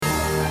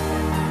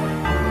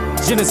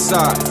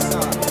genocide.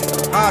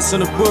 Eyes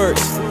on the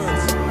birds.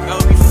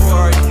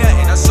 Before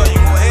nothing, I saw you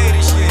gon' hear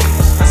this shit.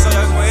 I saw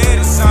y'all gon' hear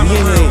this time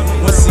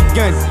around. Once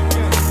again,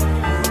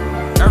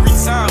 Every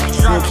time we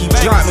drop, keep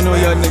dropping on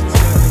y'all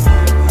niggas.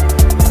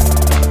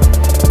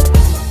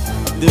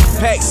 The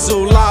pack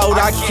so loud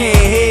I can't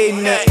hear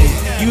nothing.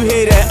 You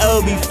hear that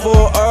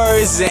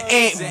LB4Rs and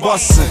ant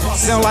bustin'.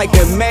 Sound like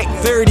a Mac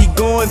 30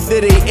 going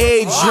through the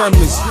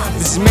eardrums.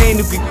 This man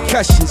who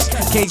concussions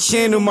can't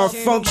channel my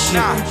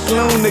function.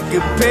 Clone to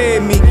compare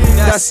me,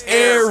 that's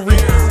airy.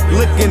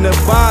 Look in the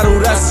bottle,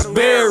 that's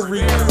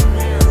berry.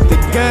 The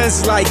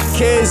guns like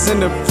kids in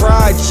the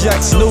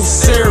projects, no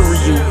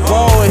cereal.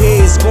 Bald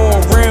heads going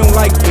round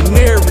like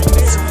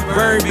canaries.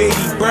 Burn, baby,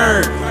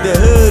 burn. The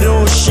hood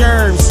on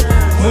Sherms.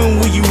 When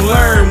will you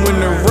learn? When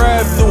the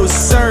rap do a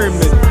sermon.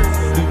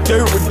 Do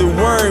dirt with the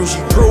worms.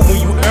 You grow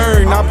when you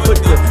earn. I put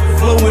the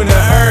flow in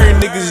the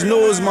urn. Niggas know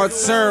it's my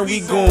turn.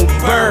 We gon'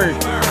 burn.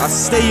 I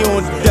stay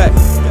on deck.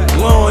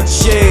 Lawn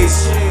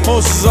chairs.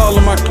 Horses all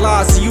in my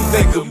closet. You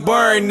think of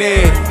burn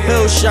there.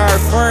 Hillshire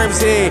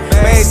Firms here.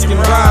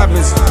 Baskin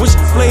Robbins. Which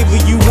flavor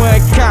you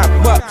want? Cop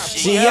up.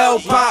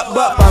 GL pop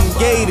up. I'm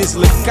Gators.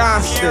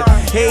 LaCosta.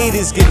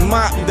 Haters get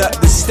mopped up.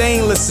 The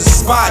stainless is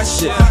spot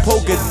shit.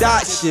 Polka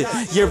dot shit.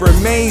 Your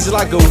remains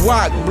like a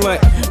GUAK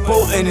blunt.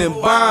 Potent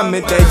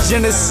environment. That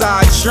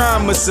genocide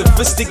trauma.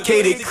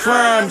 Sophisticated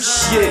crime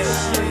shit.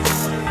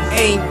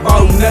 Ain't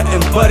bout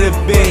nothing but a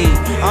bean.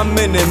 I'm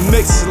in the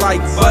mix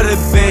like butter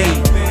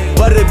bean.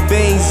 Butter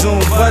beans on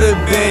butter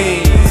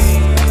beans.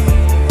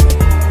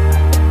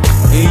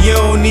 And you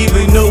don't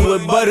even know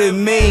what butter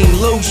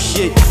mean. Low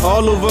shit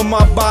all over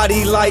my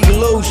body like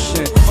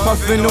lotion.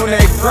 Puffin' on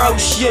that grout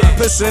shit,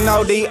 pissin'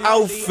 out they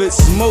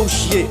outfits. Mo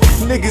shit,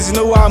 niggas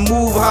know I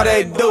move how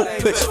that dope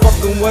pitch.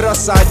 Fucking with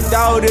us, I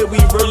doubt it. We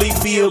really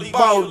be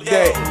about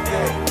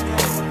that.